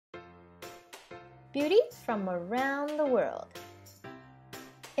Beauty from around the world.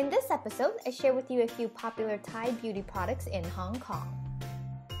 In this episode, I share with you a few popular Thai beauty products in Hong Kong.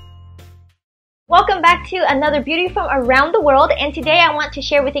 Welcome back to another beauty from around the world, and today I want to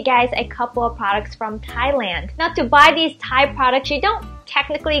share with you guys a couple of products from Thailand. Now, to buy these Thai products, you don't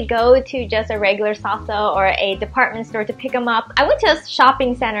technically go to just a regular salsa or a department store to pick them up. I went to a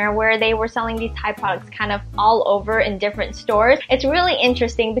shopping center where they were selling these Thai products kind of all over in different stores. It's really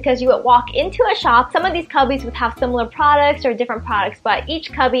interesting because you would walk into a shop, some of these cubbies would have similar products or different products, but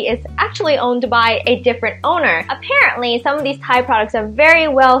each cubby is actually owned by a different owner. Apparently, some of these Thai products are very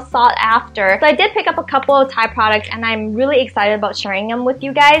well sought after. So I did pick up a couple of Thai products and I'm really excited about sharing them with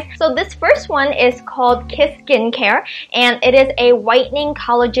you guys. So this first one is called Kiss Skincare, and it is a whitening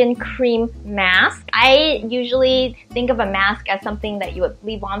collagen cream mask. I usually think of a mask as something that you would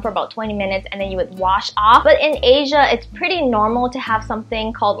leave on for about 20 minutes and then you would wash off. But in Asia, it's pretty normal to have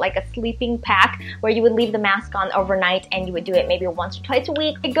something called like a sleeping pack where you would leave the mask on overnight and you would do it maybe once or twice a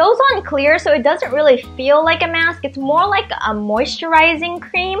week. It goes on clear, so it doesn't really feel like a mask. It's more like a moisturizing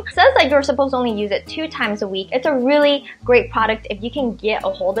cream. It says that you're supposed to only use it 2 times a week. It's a really great product if you can get a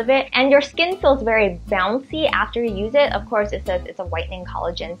hold of it. And your skin feels very bouncy after you use it. Of course, it says it's a whitening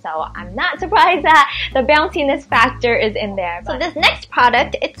collagen, so I'm not surprised that the bounciness factor is in there. So this next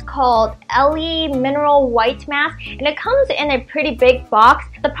product, it's called Ellie Mineral White Mask, and it comes in a pretty big box.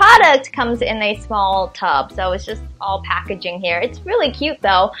 The product comes in a small tub, so it's just all packaging here. It's really cute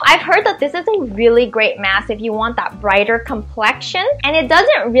though. I've heard that this is a really great mask if you want that brighter complexion, and it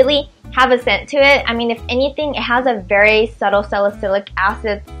doesn't really have a scent to it. I mean, if anything, it has a very subtle salicylic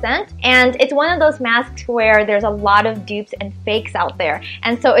acid scent, and it's one of those masks where there's a lot of dupes and fakes out there,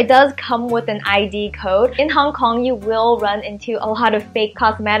 and so it does come with an ID code. In Hong Kong, you will run into a lot of fake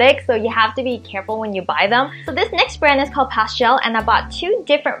cosmetics, so you have to be careful when you buy them. So this next brand is called Pastel, and I bought 2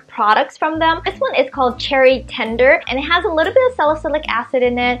 different products from them. This one is called Cherry Tender, and it has a little bit of salicylic acid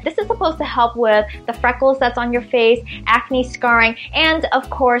in it. This is supposed to help with the freckles that's on your face, acne scarring, and of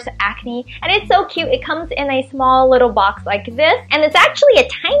course, acne. And it's so cute. It comes in a small little box like this, and it's actually a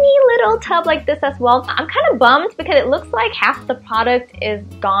tiny little tub like this as well. I'm kind of bummed because it looks like half the product is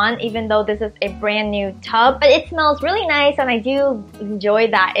gone, even though this is a brand new tub, but it smells really nice and I do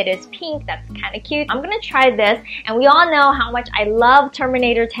enjoy that it is pink. That's kind of cute. I'm gonna try this, and we all know how much I love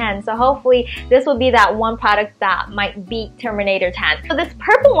Terminator 10, so hopefully this will be that one product that might beat Terminator 10. So this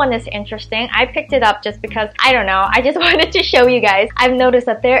purple one is interesting. I picked it up just because, I don't know, I just wanted to show you guys. I've noticed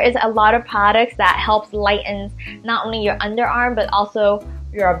that there is a lot of products that helps lighten not only your underarm but also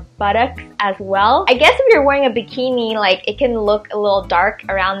your buttocks as well. I guess if you're wearing a bikini, like, it can look a little dark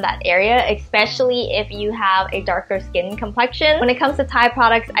around that area, especially if you have a darker skin complexion. When it comes to Thai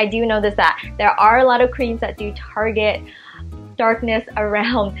products, I do notice that there are a lot of creams that do target darkness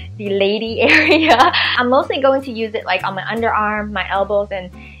around the lady area. I'm mostly going to use it like on my underarm, my elbows,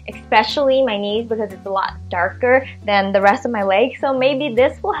 and especially my knees because it's a lot darker than the rest of my legs, so maybe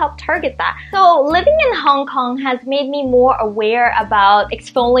this will help target that. So living in Hong Kong has made me more aware about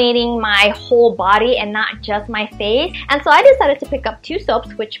exfoliating my whole body and not just my face, and so I decided to pick up 2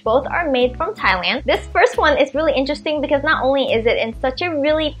 soaps, which both are made from Thailand. This first one is really interesting because not only is it in such a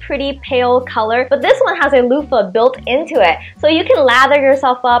really pretty pale color, but this one has a loofah built into it, so you can lather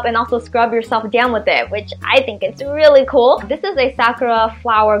yourself up and also scrub yourself down with it, which I think is really cool. This is a Sakura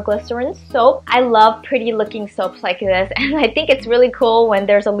Flower Glycerin soap. I love pretty looking soaps like this, and I think it's really cool when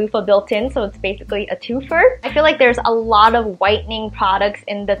there's a loofah built in, so it's basically a twofer. I feel like there's a lot of whitening products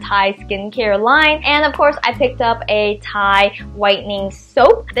in the Thai skincare line, and of course I picked up a Thai whitening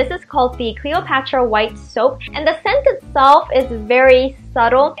soap. This is called the Cleopatra White Soap, and the scent itself is very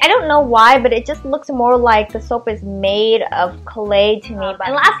subtle. I don't know why, but it just looks more like the soap is made of clay to me.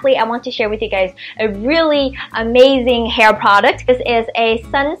 And lastly, I want to share with you guys a really amazing hair product. This is a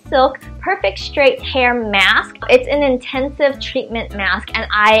Sunsilk Perfect Straight Hair Mask. It's an intensive treatment mask, and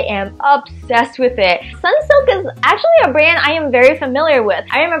I am obsessed with it. Sunsilk is actually a brand I am very familiar with.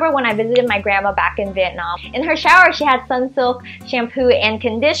 I remember when I visited my grandma back in Vietnam. In her shower, she had Sunsilk shampoo and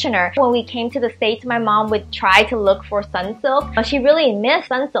conditioner. When we came to the States, my mom would try to look for Sunsilk, but she really missed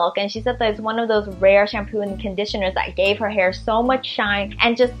Sunsilk, and she said that it's one of those rare shampoo and conditioners that gave her hair so much shine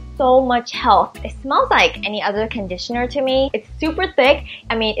and just so much health. It smells like any other conditioner to me. It's super thick.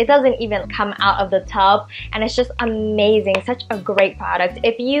 I mean, it doesn't even even come out of the tub, and it's just amazing. Such a great product.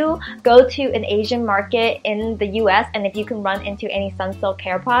 If you go to an Asian market in the US and if you can run into any Sunsilk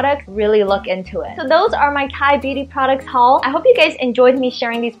hair products, really look into it. So those are my Thai beauty products haul. I hope you guys enjoyed me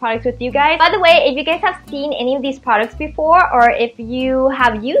sharing these products with you guys. By the way, if you guys have seen any of these products before, or if you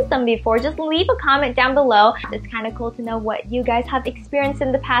have used them before, just leave a comment down below. It's kind of cool to know what you guys have experienced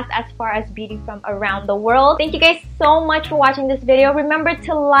in the past as far as beauty from around the world. Thank you guys so much for watching this video. Remember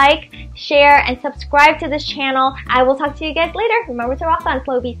to like, share, and subscribe to this channel. I will talk to you guys later. Remember to rock on,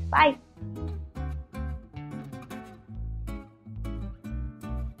 Slobies. Bye!